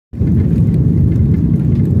Mabuhay!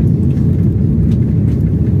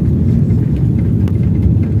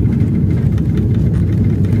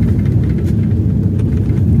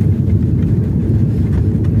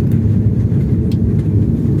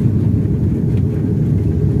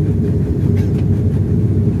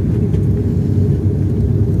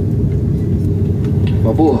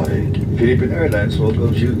 Philippine Airlines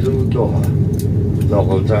welcomes you to Doha.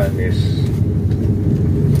 Local time is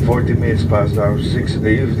 40 minutes past hour 6 in the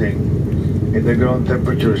evening, and the ground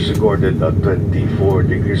temperature is recorded at 24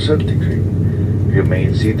 degrees centigrade.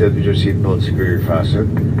 Remain seated with your seatbelt securely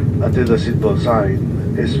fastened until the seatbelt sign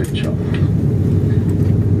is switched off.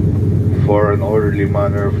 For an orderly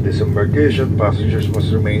manner of disembarkation, passengers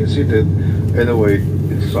must remain seated and await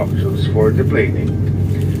instructions for deplaning.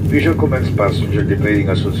 We shall commence passenger deplaning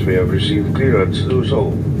as soon as we have received clearance to do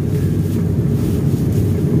so.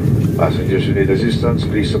 Passengers who need assistance,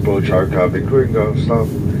 please approach our cabin crew and ground staff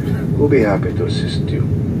who will be happy to assist you.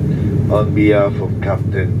 On behalf of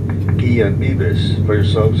Captain Ian Bibes,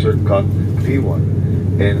 First Officer Cut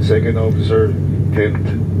P1, and Second Officer Kent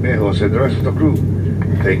Mejos and the rest of the crew,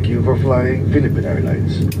 thank you for flying Philippine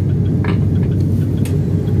Airlines.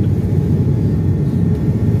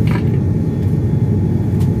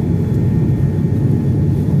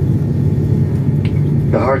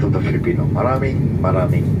 The heart of the Filipino.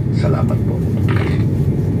 Maraming salamat po.